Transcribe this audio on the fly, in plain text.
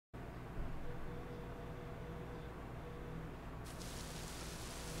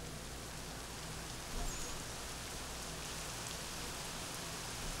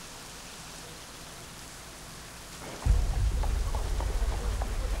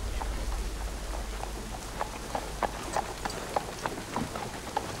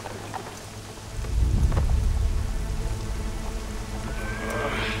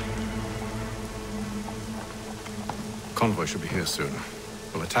convoy should be here soon.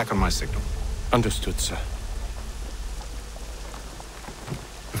 We'll attack on my signal. Understood, sir.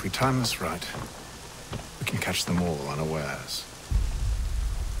 If we time this right, we can catch them all unawares.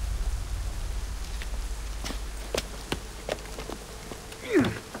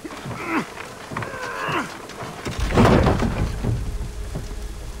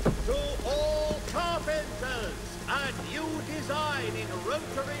 To all carpenters, a new design in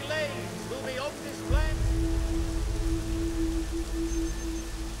rotary lathes will be on display.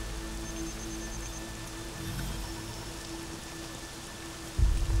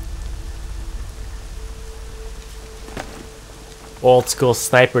 Old school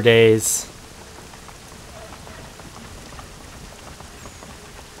sniper days.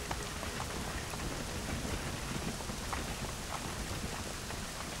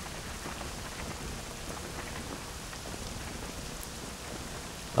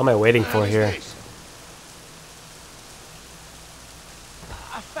 What am I waiting for here?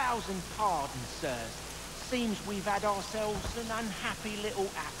 1,000 pardons, sirs. Seems we've had ourselves an unhappy little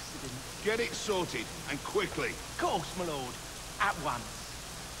accident. Get it sorted, and quickly. Of course, my lord. At once.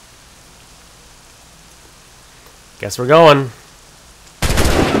 Guess we're going.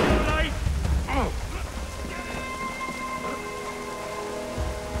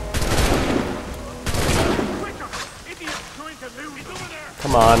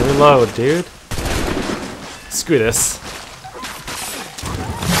 Come on, reload, dude. Screw this.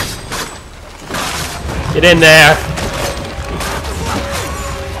 Get in there.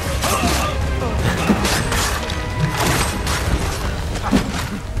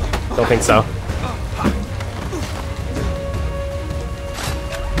 Don't think so.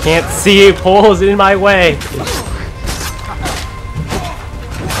 Can't see poles in my way.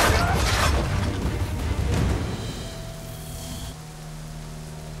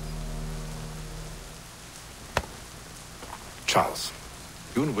 Charles,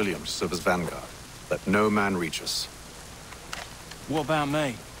 you and William serve as vanguard. Let no man reach us. What about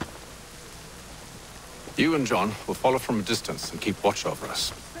me? You and John will follow from a distance and keep watch over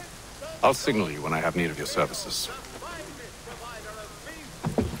us. I'll signal you when I have need of your services.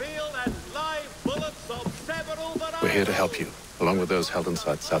 We're here to help you, along with those held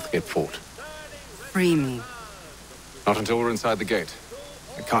inside Southgate Fort. Free me. Not until we're inside the gate.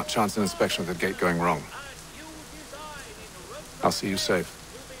 I can't chance an inspection of the gate going wrong. I'll see you safe.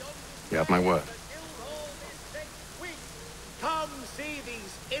 You have my word. Come see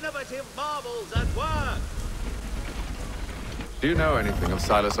these innovative marvels at work. Do you know anything of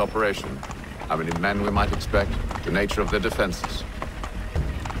Silas' operation? How many men we might expect? The nature of their defenses?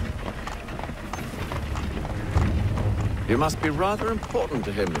 You must be rather important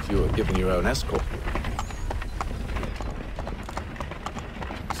to him if you were given your own escort.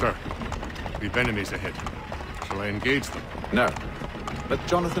 Sir, we've enemies ahead. Shall I engage them? No. Let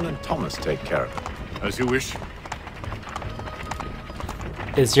Jonathan and Thomas take care of it. As you wish.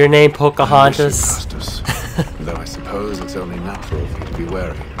 Is your name I Pocahontas? wish you trust us, though I suppose it's only natural for you to be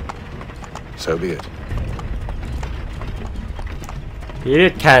wary. So be it. You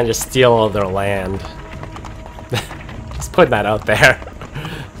did kind of just steal all their land. Just putting that out there.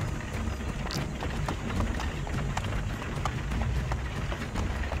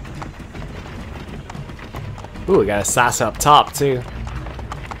 Ooh, we got a assassin up top too.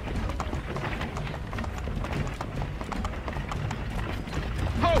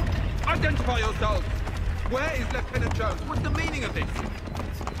 Ho! Identify yourselves! Where is Lieutenant Jones? What's the meaning of this?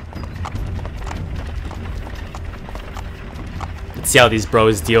 Let's see how these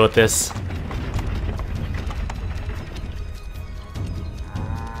bros deal with this.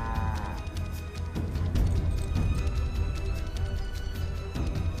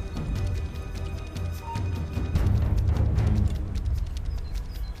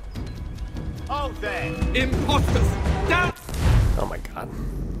 Oh, there. Imposters! Down! Oh my god.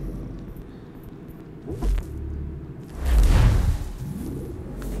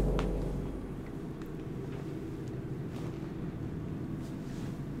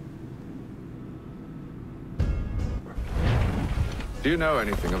 Do you know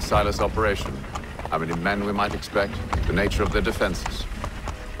anything of Silas' operation? How many men we might expect? The nature of their defenses?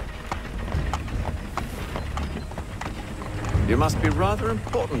 You must be rather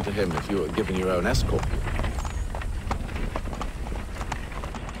important to him if you were given your own escort.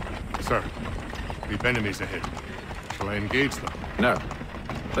 Sir, we've enemies ahead. Shall I engage them? No.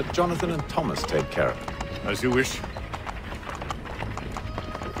 Let Jonathan and Thomas take care of it. As you wish.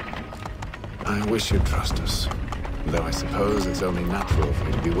 I wish you'd trust us, though I suppose it's only natural for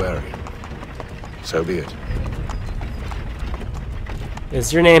you to be wary. So be it.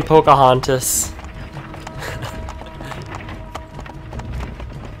 Is your name Pocahontas?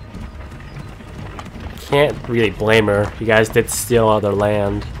 Can't really blame her. You guys did steal all their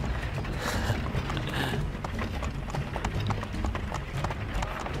land.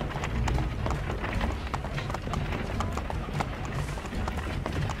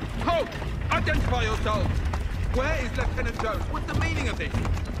 Halt! Identify yourselves! Where is Lieutenant Jones? What's the meaning of this?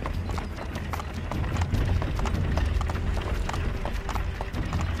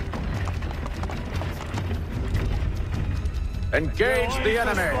 Engage the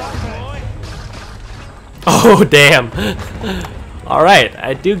enemy. Oh, damn. Alright,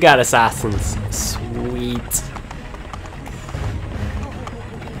 I do got assassins. Sweet.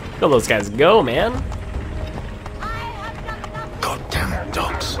 Look at those guys go, man. Goddamn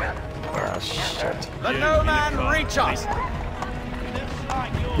dogs. Oh, shit. Let no man reach us.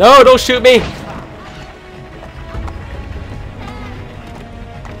 No, don't shoot me!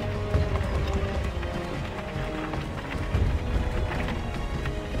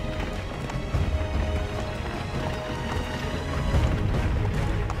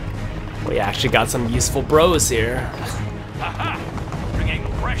 We actually got some useful bros here. Aha! Bringing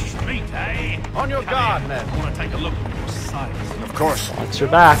fresh meat, eh? On your guard, men. I want to take a look at your size. Of course. Watch your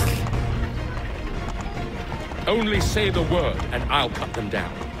back. Only say the word, and I'll cut them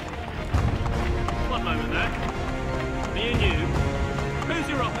down. One moment there. Me and you. Who's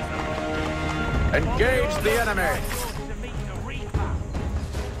your officer? Engage the enemy. To meet the Reaper.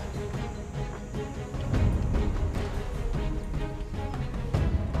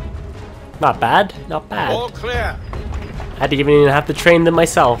 Not bad, not bad. All clear. I didn't even have to train them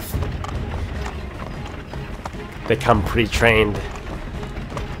myself. They come pre-trained.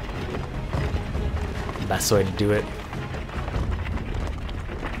 Best way to do it.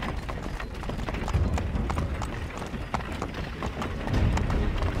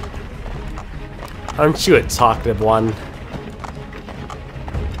 Aren't you a talkative one?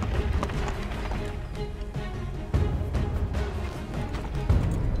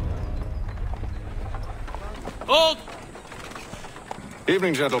 Hold!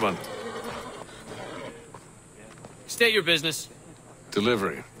 Evening, gentlemen. State your business.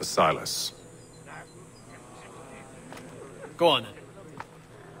 Delivery for Silas. Go on then.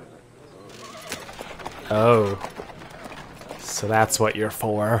 Oh. So that's what you're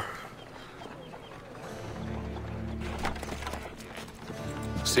for.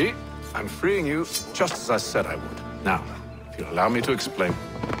 See? I'm freeing you just as I said I would. Now, if you'll allow me to explain.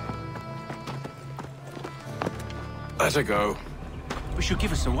 Let her go. But she'll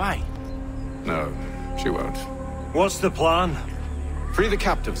give us away. No, she won't. What's the plan? Free the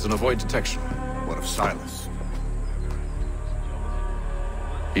captives and avoid detection. What of Silas?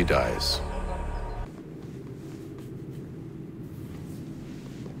 He dies.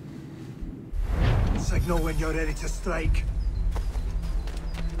 Signal when you're ready to strike.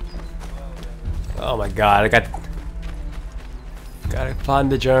 Oh my god, gotta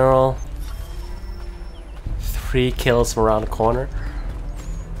find the general. 3 kills from around the corner.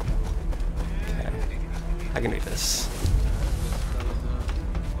 Okay. I can do this.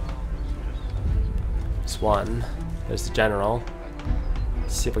 There's one. There's the general.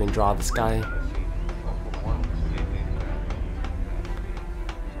 Let's see if we can draw this guy.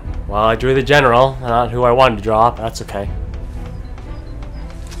 Well, I drew the general, not who I wanted to draw, but that's okay.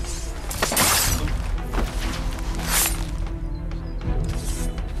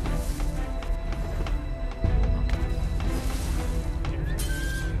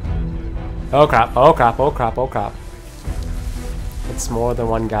 Oh crap, oh crap, oh crap, oh crap. It's more than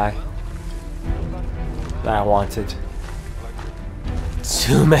one guy that I wanted.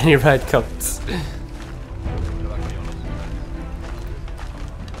 Too many red coats.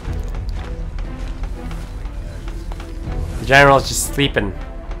 The general's just sleeping.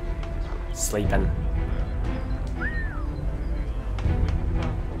 Sleeping.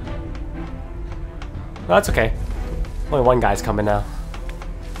 No, that's okay. Only one guy's coming now.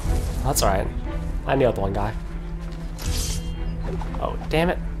 That's alright. I nailed one guy. Oh,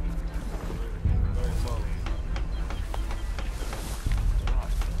 damn it.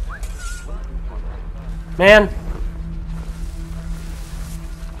 Man!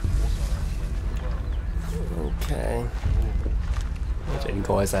 Okay. It didn't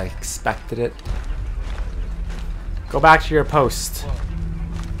go as I expected it. Go back to your post.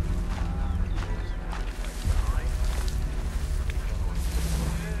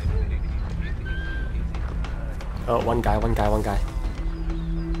 Oh, one guy, one guy, one guy.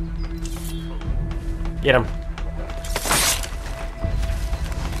 Get him.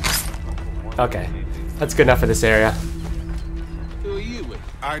 Okay. That's good enough for this area. Who are you with?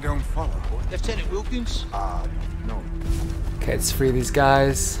 I don't follow. Lieutenant Wilkins? No. Okay, let's free these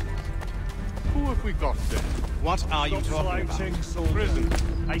guys. Who have we got there? What are you talking about? Prison.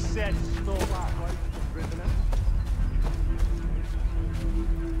 I said stop that way, prisoner.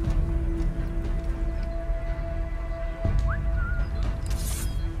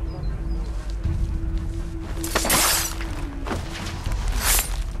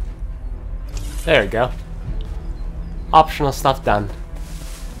 There we go. Optional stuff done.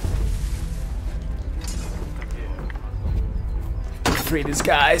 Free these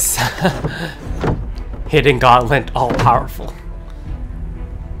guys. Hidden gauntlet, all powerful.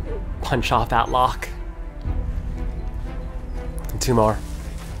 Punch off that lock. And 2 more.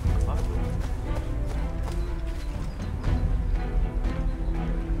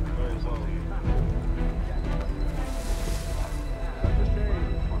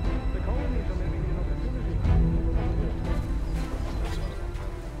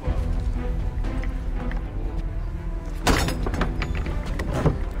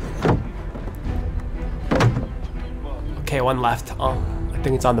 Okay, 1 left. Oh, I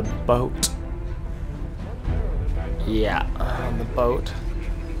think it's on the boat. Yeah, on the boat.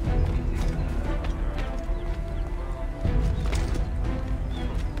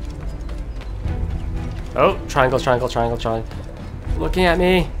 Oh, triangle, triangle, triangle, triangle. Looking at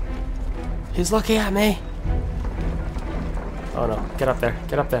me. He's looking at me. Oh no, get up there,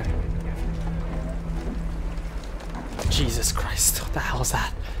 get up there. Jesus Christ, what the hell is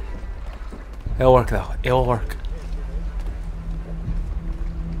that? It'll work though, it'll work.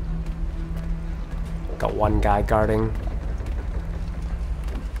 Got 1 guy guarding.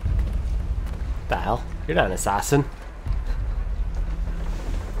 The hell? You're not an assassin.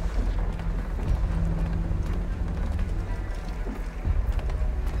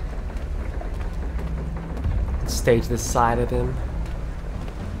 Stage this side of him.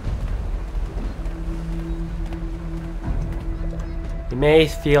 You may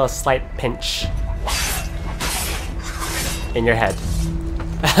feel a slight pinch in your head.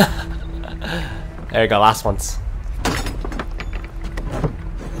 There you go, last ones.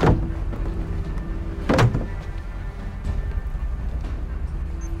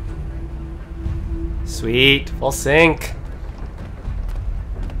 Sweet, full sync.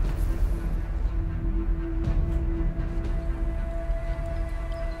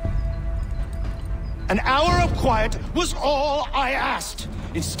 An hour of quiet was all I asked.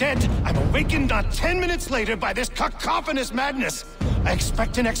 Instead, I'm awakened not 10 minutes later by this cacophonous madness. I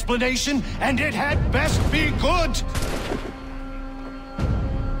expect an explanation, and it had best be good.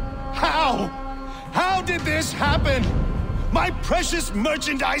 How? How did this happen? My precious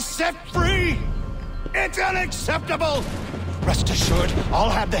merchandise set free! It's unacceptable! Rest assured,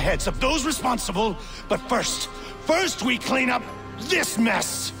 I'll have the heads of those responsible, but first we clean up this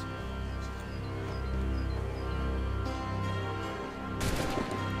mess!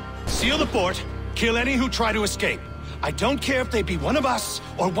 Seal the fort, kill any who try to escape. I don't care if they be one of us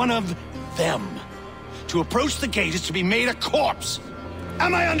or one of them. To approach the gate is to be made a corpse.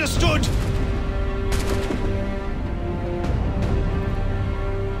 Am I understood?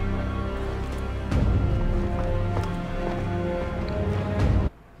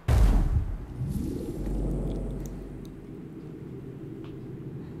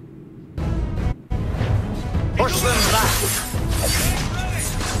 Push them back.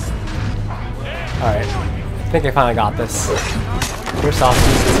 Alright, I think I finally got this. First off,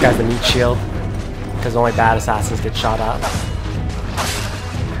 this guy's the meat shield, because only bad assassins get shot at.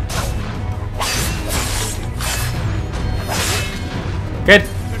 Good!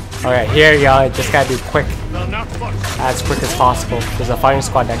 Alright, here you go, just gotta be quick. As quick as possible. There's a firing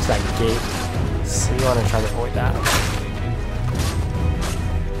squad next to that gate, so you wanna try to avoid that.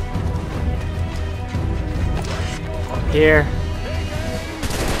 Up here.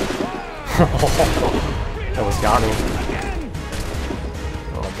 That was got me.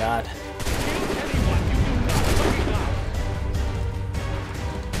 Oh my god.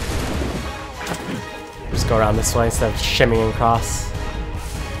 Just go around this way instead of shimmying across.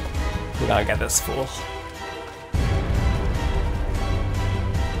 We gotta get this fool.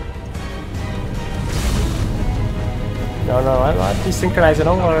 No, I'm not desynchronizing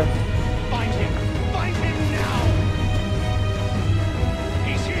over. Find him! Find him now!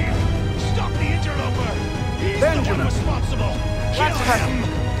 He's here! Stop the interloper! He's the one responsible! Kill him!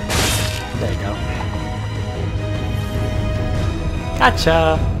 There you go.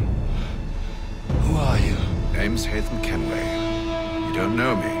 Gotcha! Who are you? Name's Hatham Kenway. You don't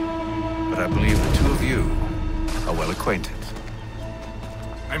know me, but I believe the 2 of you are well acquainted.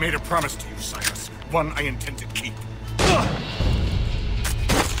 I made a promise to you, Cyrus. One I intend to keep.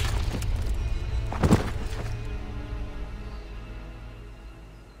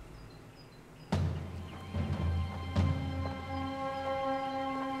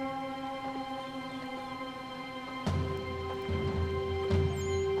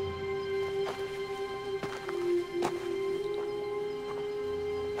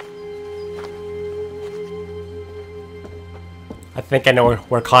 I think I know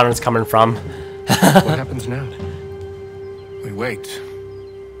where Connor's coming from. What happens now? We wait.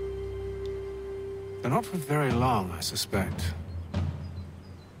 But not for very long, I suspect.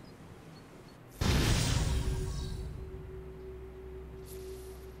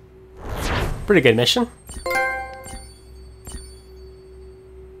 Pretty good mission.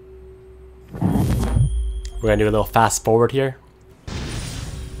 We're gonna do a little fast forward here.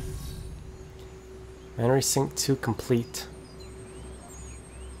 Memory sync 2 complete.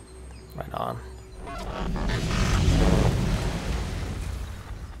 Right on.